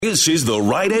This is the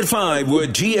Ride at 5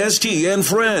 with GST and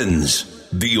Friends.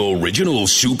 The original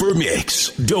super mix.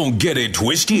 Don't get it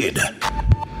twisted.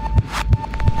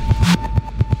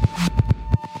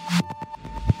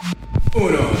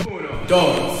 Uno,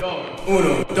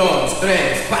 dos,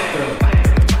 tres, cuatro.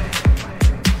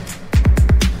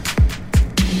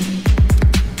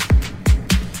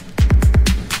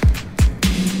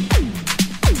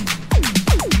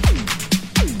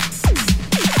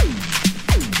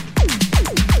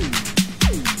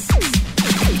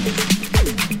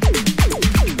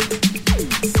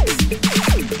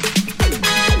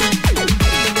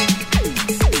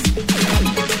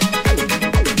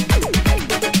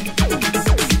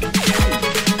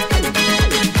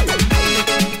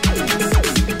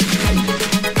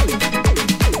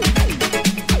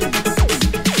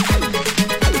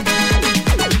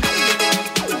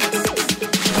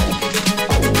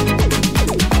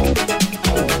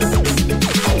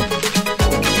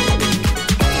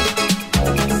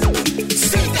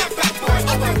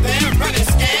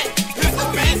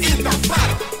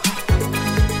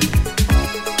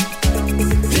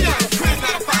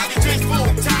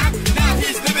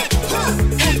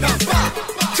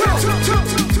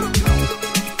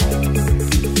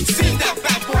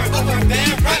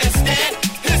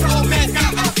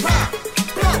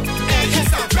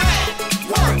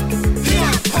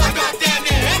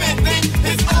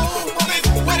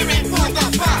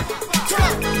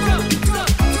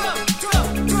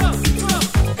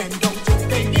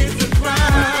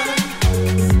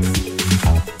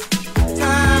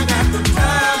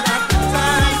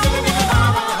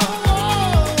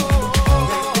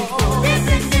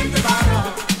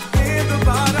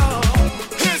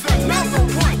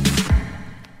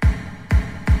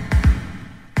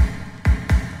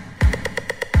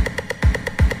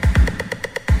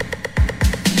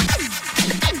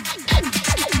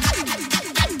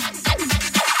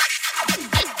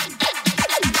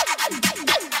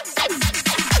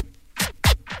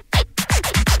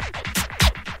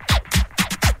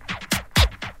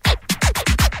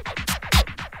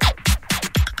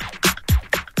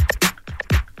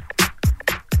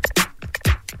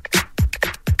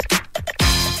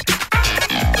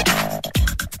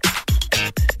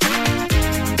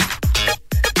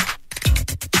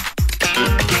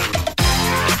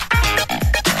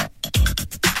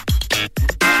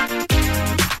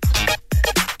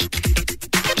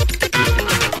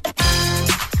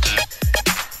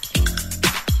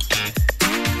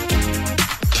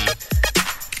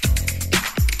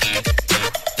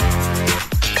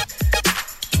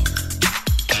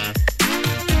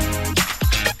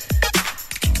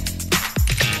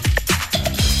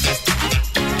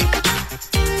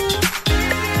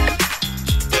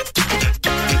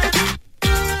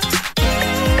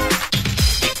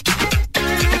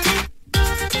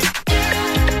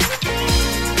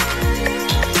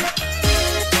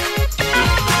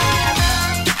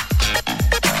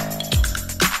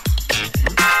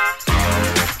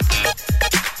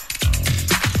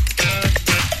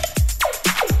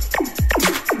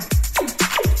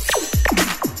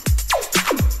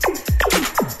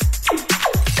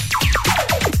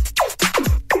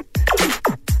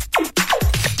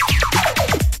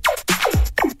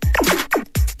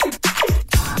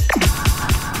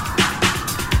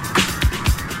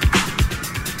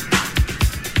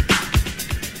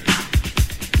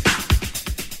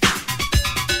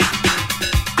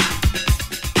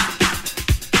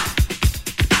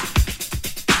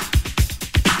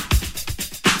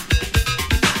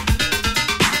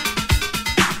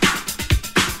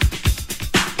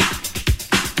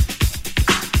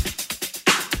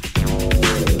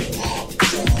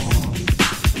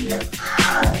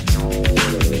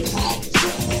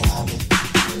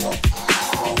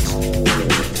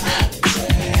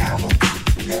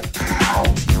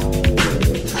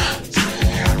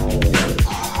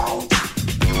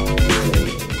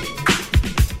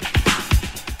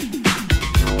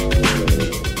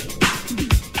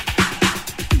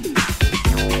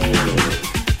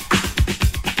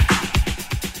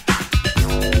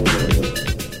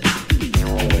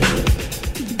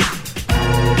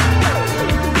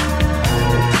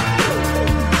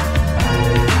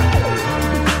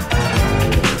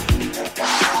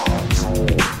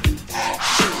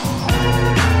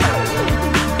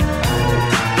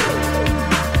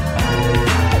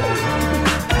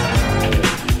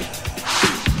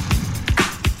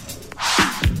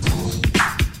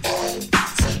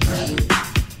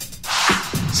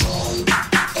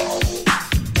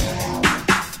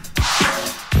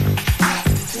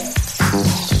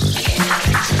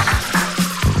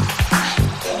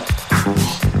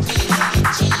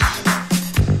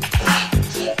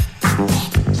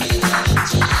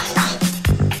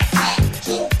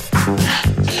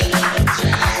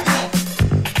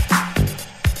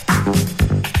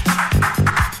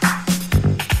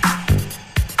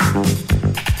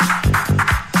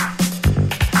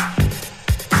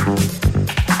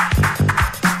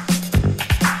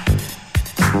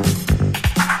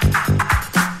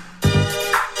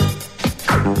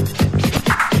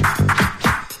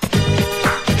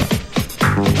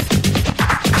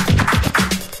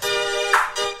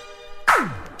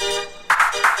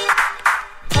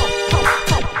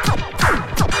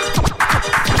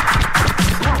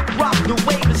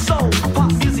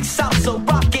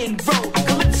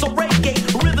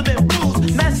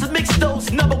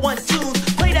 #1 tunes.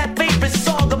 Play that favorite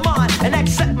song of mine and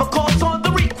accept my calls on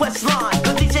the request line.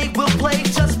 The DJ will play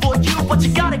just for you, but you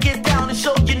gotta get down and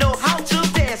show you know how to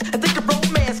dance and think of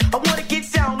romance. I wanna get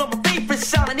down on my favorite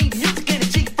sound. I need music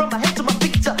energy from my head to my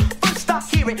feet to first stop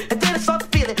hearing and then I start to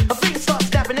feel it. My feet start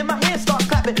snapping and my hands start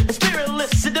clapping. The spirit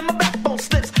lifts and then my backbone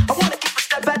slips. I wanna keep a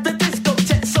step at the disco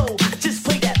tent, so just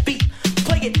play that beat,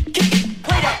 play it, kick it,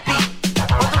 play that beat.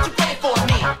 Why don't you play it for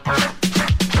me?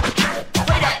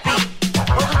 Play that beat.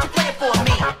 Why don't you play it for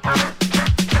me?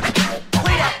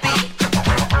 Play that beat.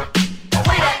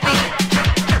 Play that beat.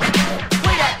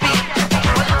 Play that beat.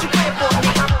 Why don't you play it for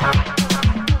me?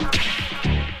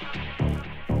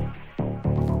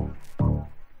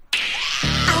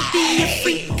 I'll be a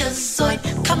freakazoid.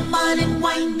 Come on and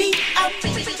wind me up. I'll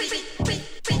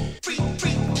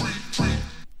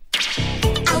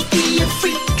be a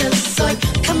freakazoid.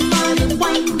 Come on and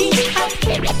wind me up.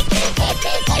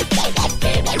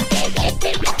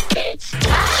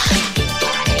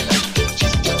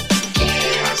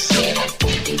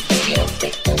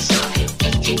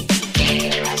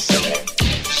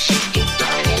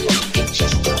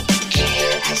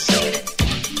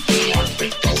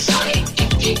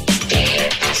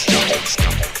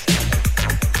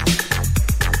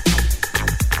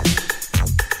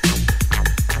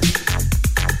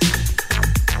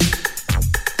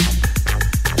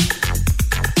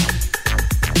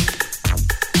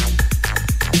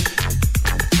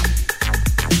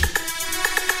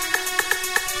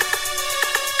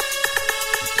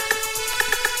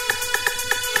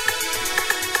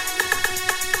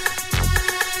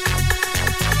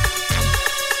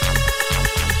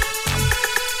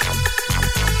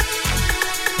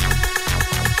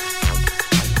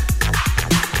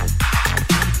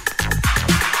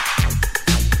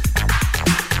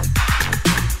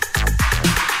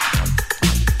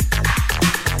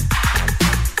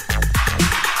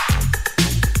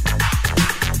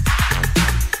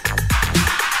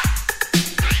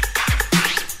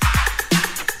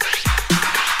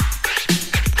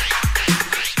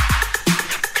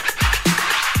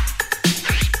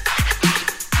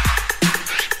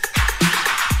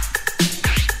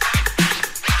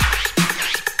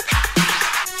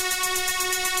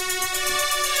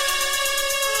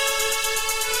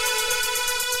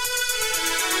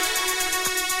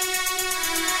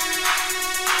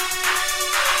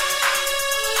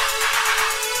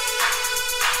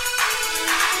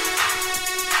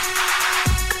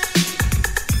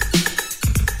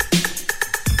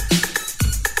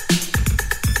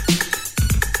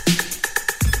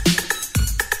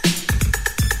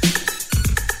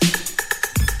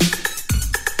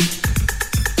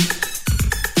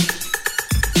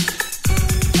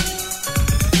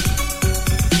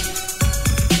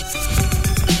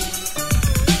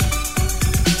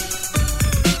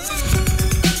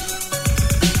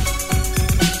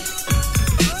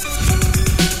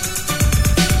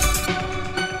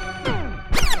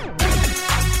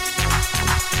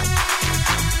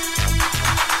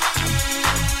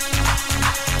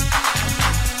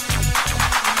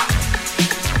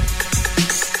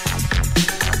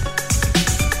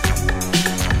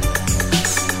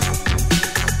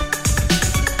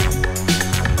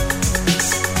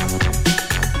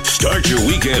 Start your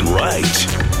weekend right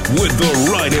with the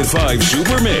Ride at 5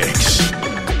 Super Mix.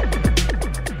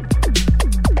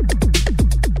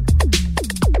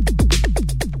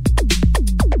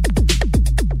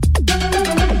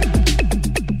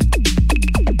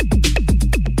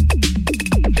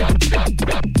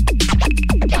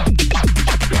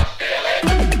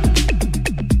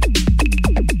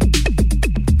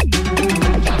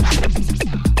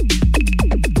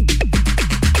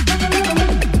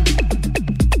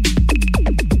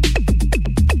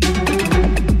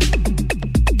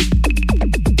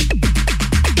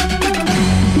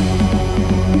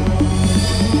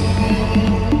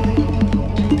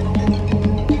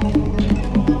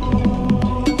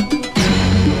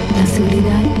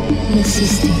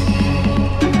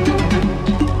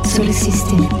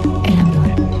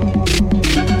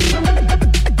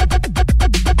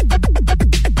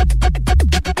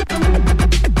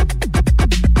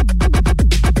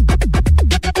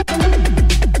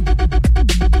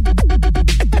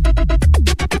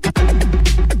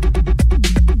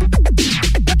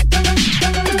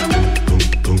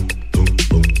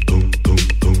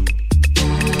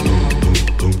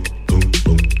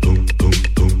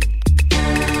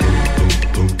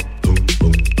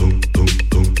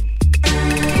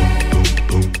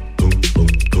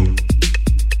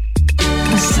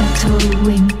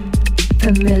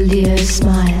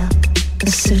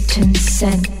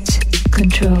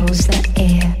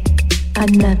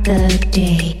 Another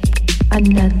day,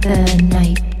 Another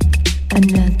night,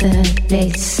 another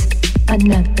place,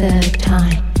 another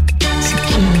time.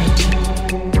 Security,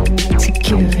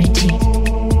 security,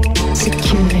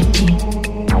 security,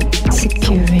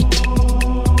 security,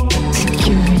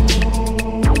 security,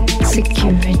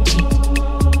 security,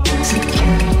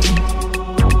 security.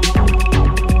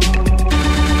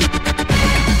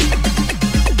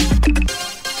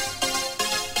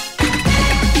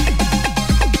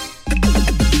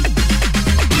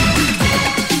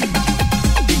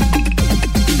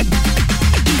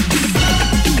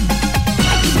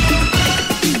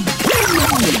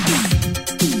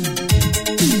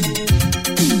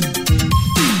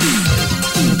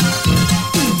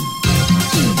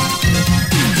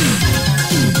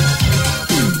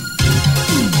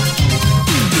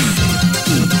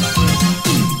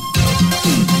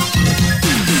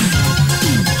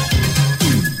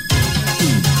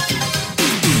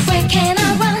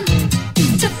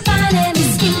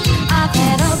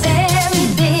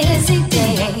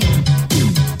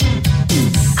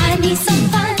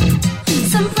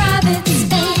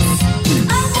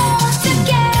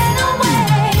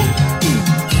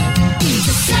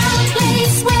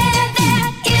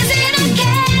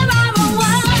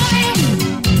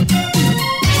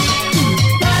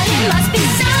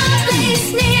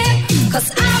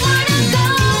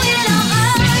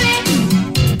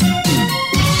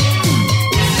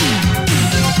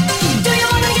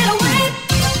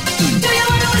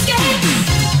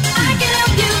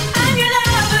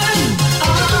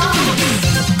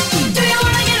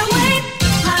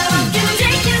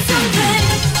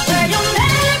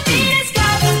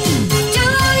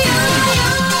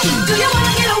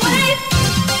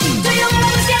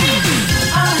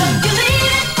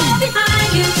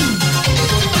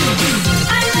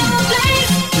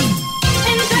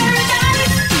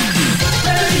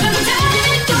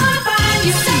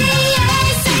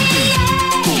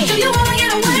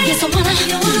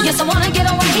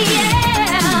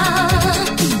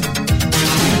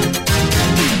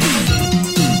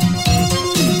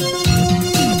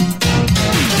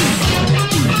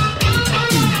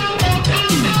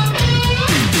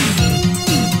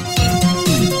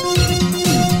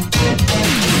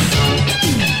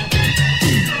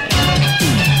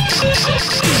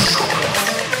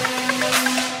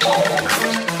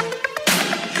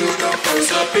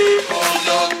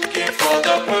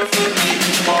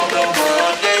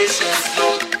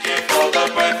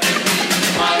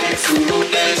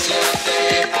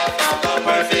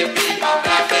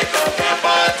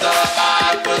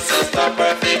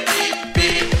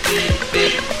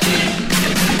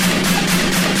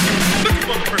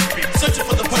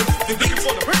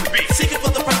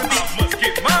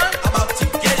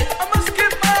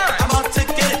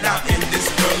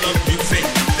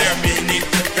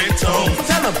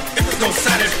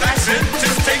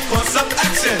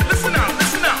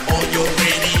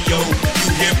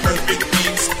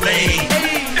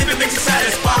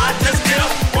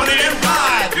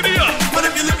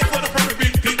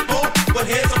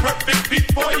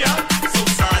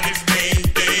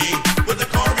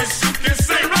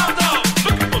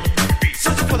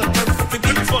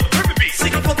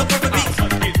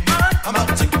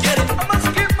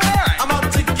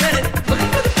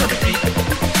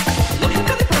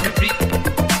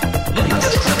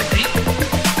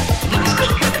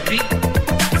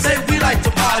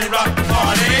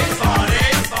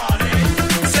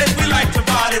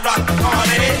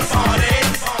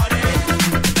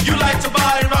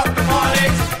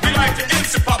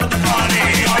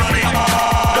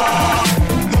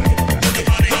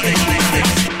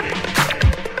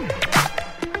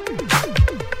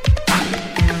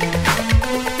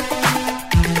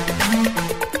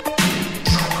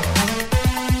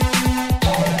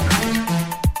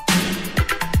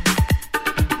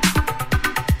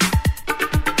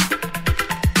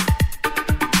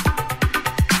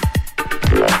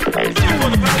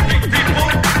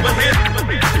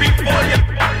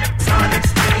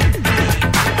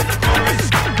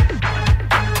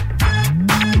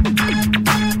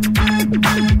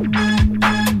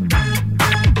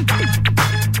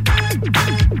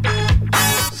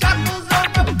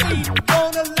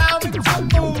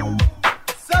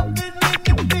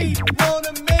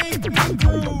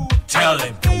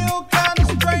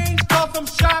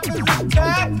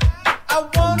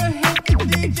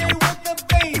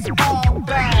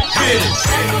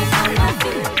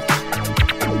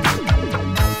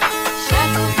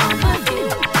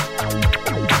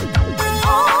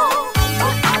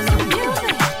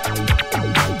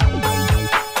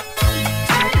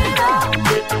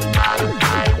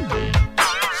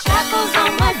 Shackles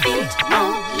on my feet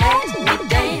won't let me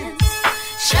dance.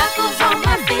 Shackles on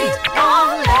my feet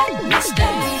won't let me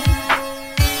stand.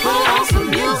 Put on some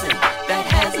music that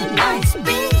has a nice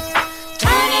beat.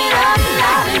 Turn it up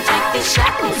loud and take the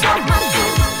shackles off my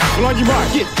feet. Well, on your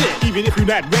mark, get set. Even if you're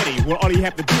not ready, well, all you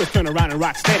have to do is turn around and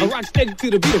rock steady. Rock steady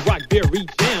to the beat of Rock Berry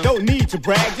Jam. Don't need to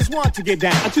brag, just want to get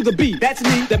down. To the beat, that's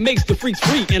me. That makes the freaks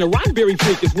free. And a Rockberry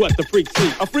freak is what the freaks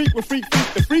see. A freak will freak.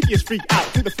 The freakiest freak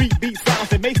out. To the freak beat sounds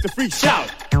that makes the freak shout.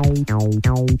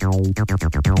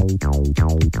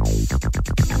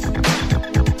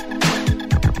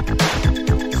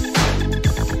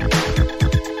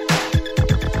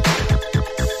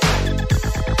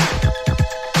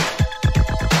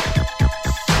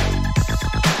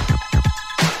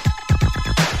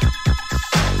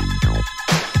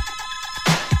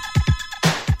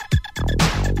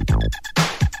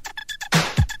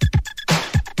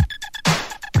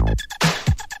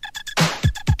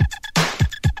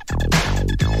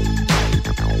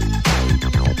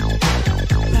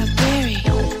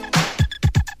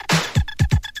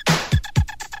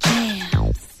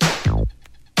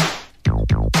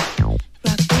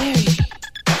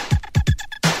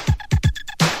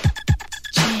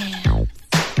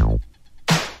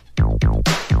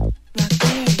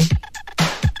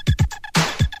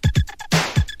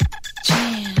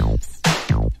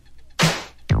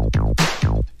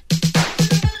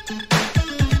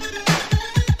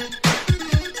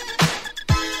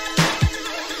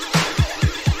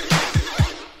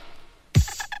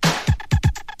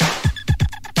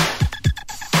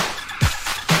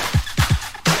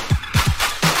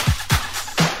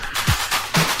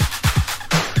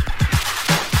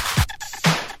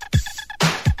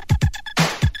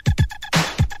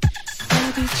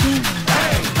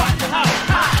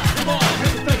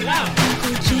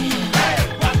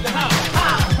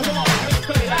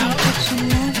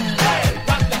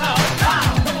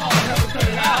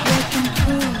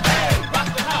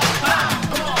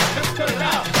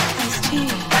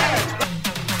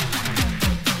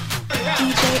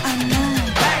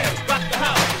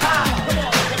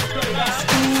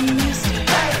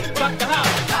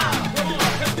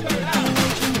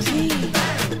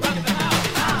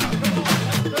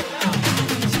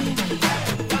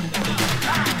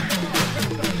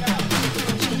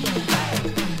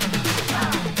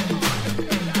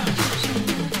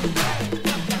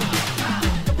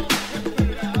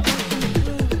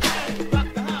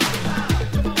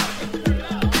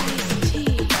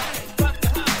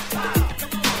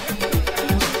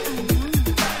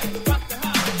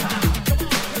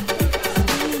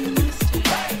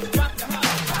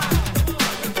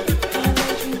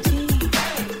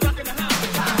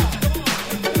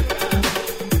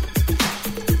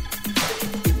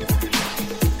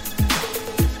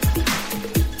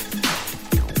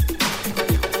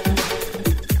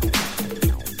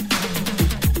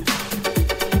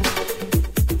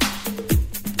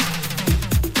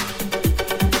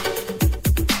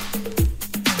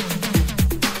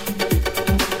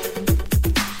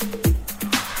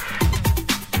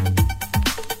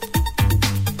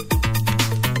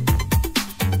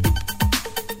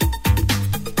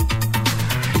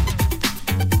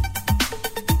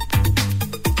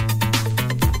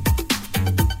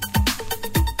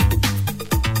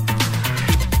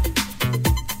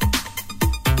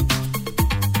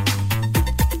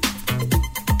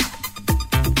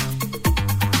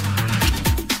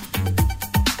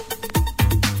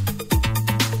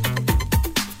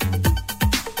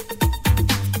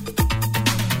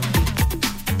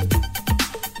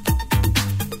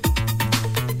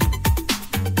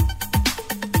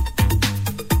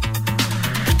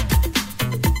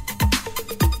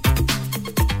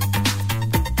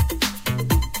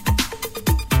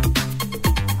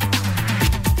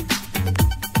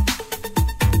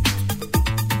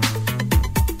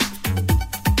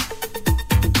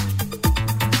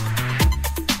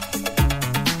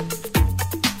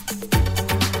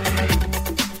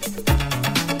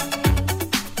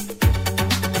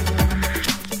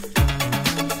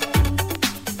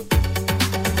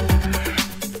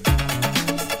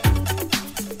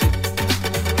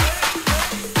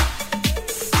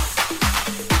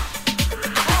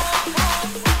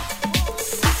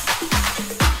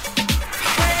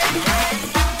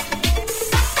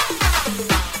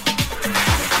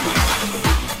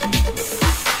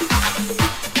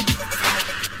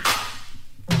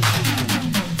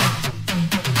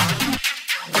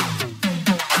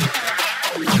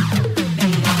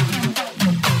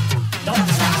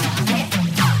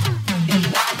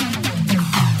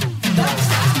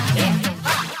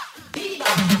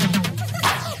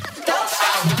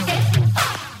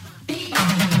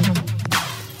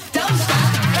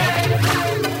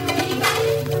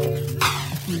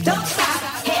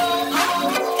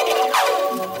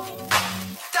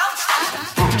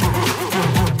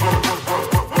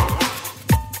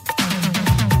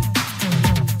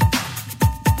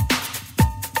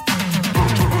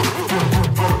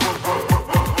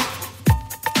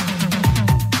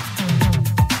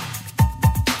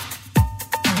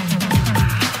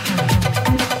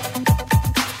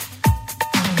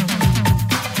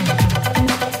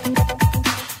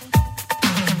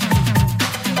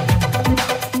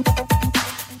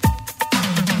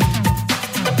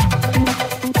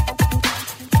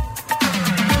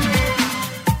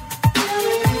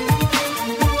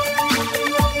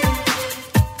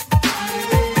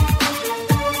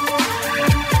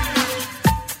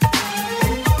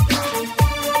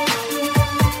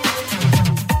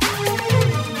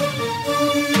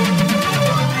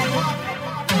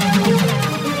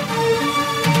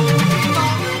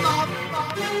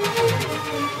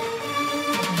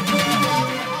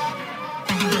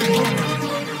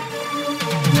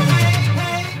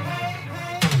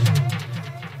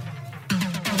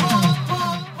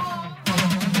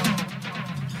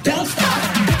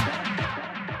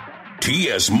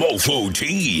 Yes, Mofo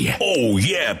T. Oh,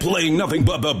 yeah, playing nothing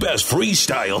but the best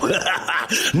freestyle.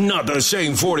 Not the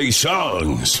same 40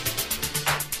 songs.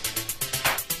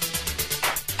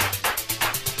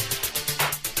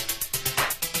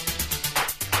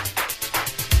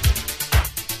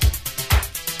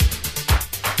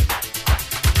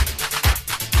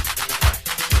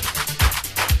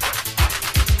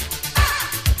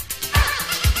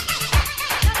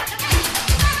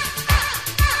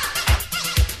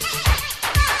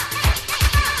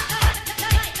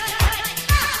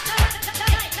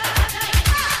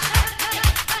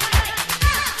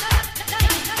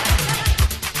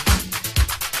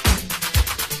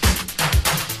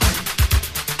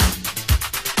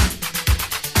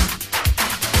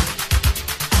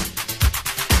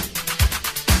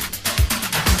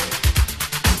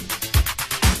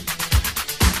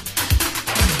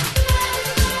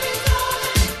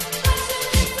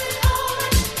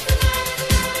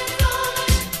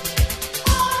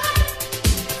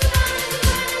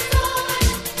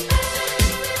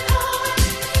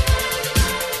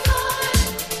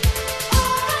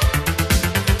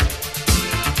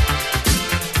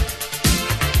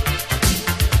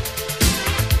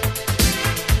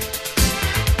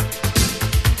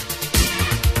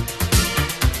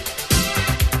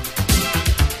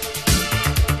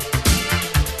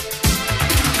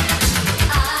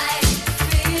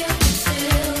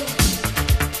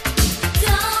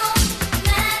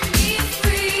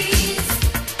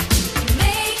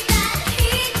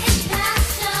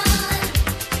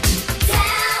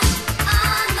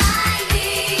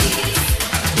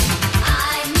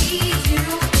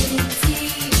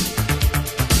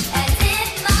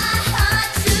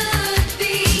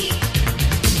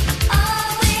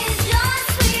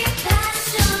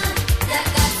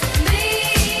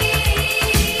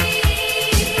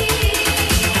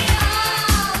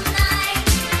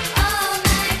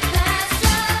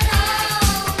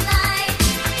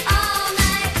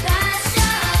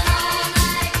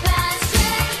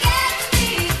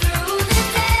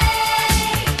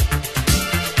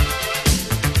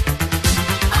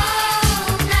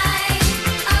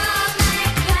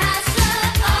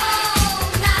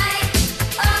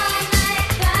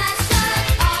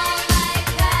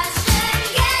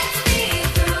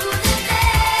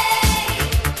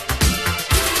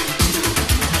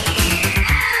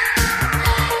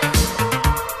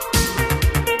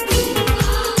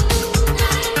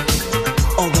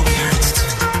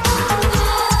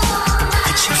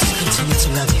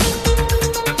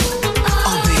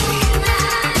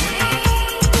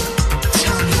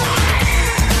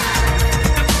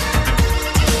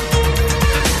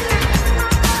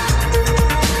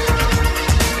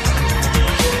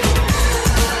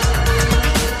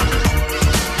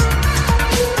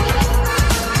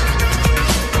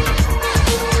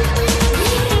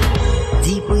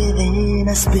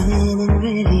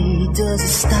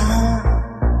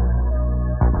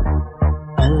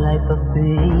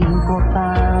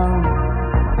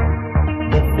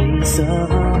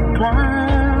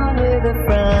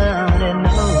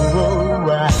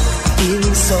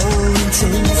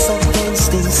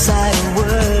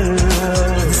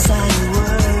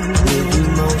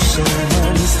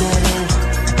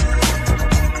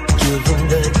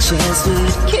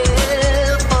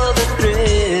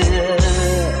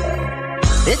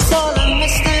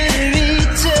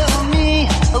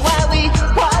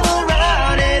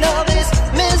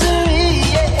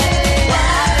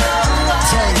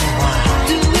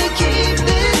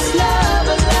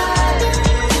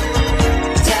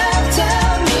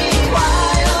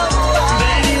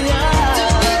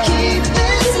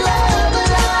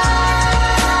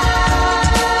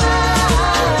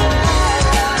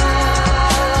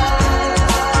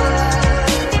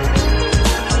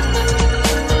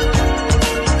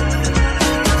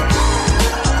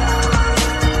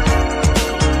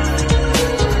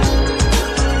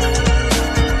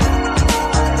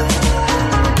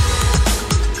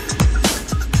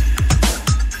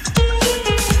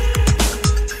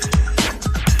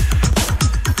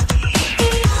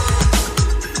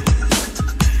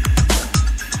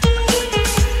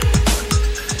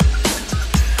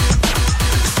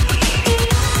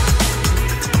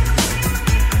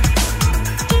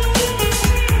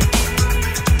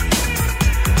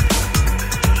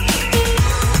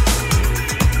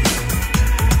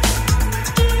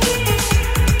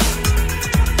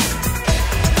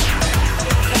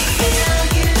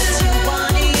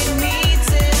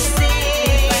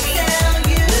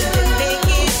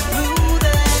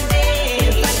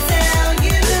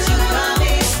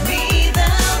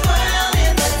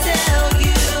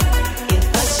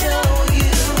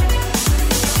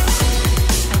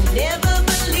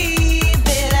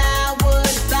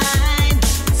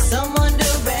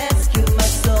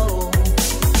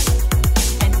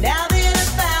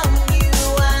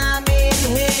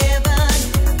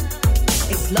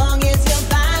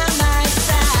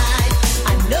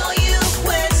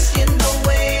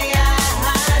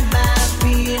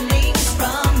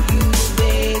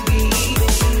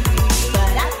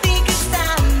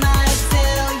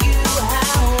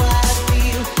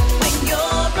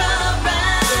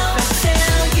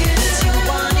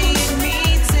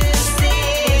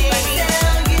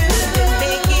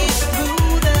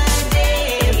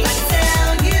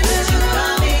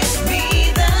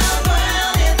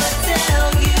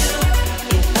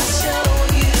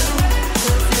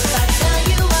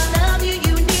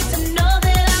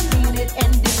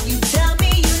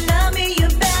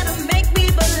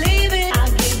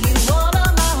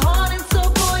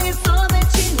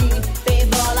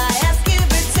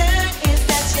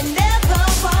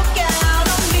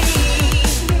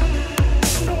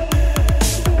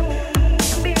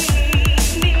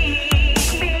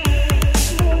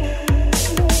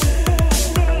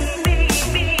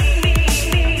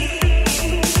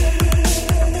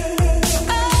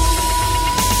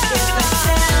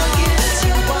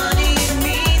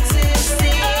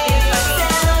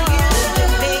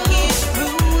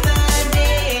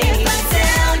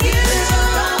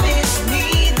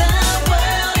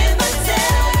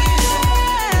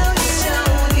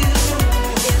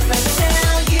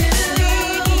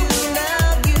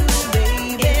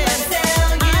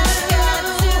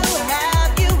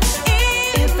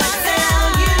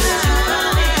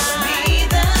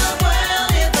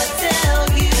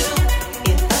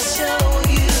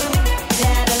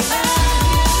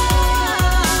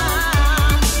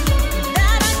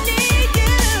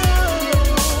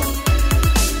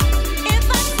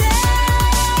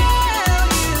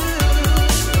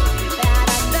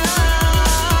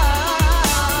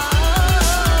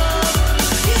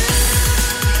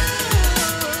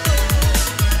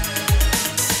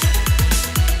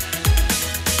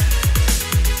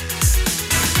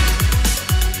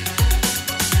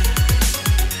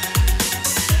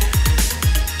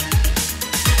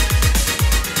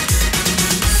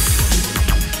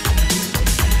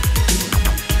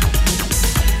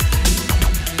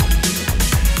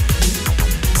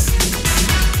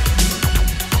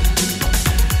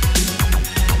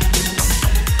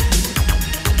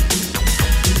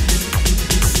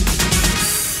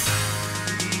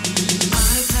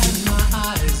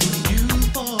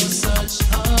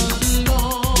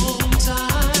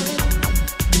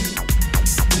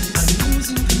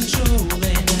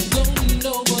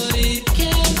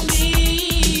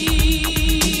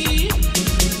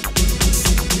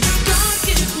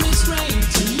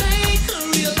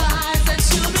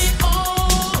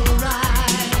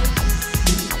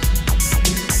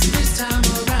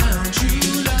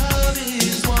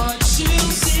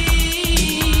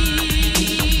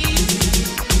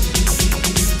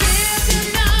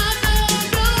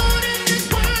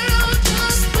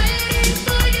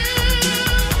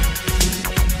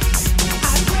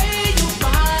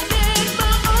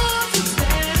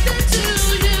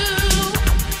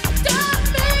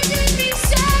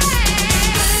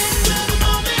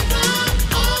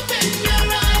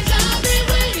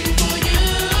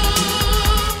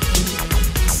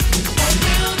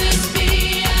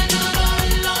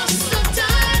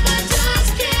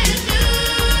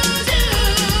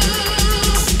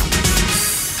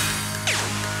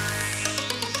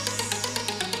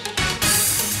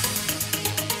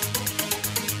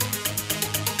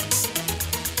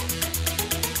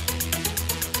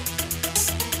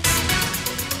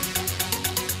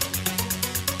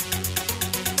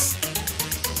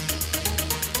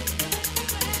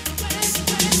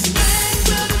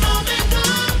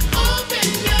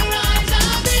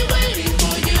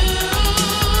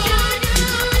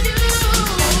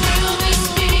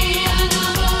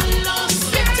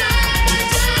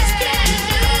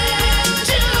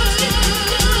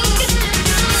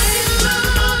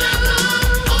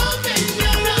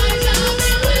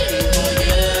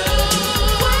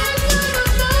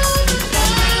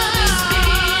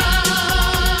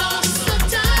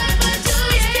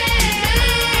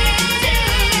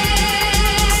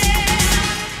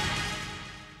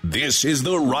 This is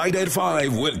the Ride at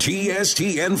 5 with TST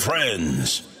and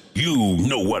Friends. You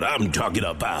know what I'm talking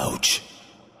about.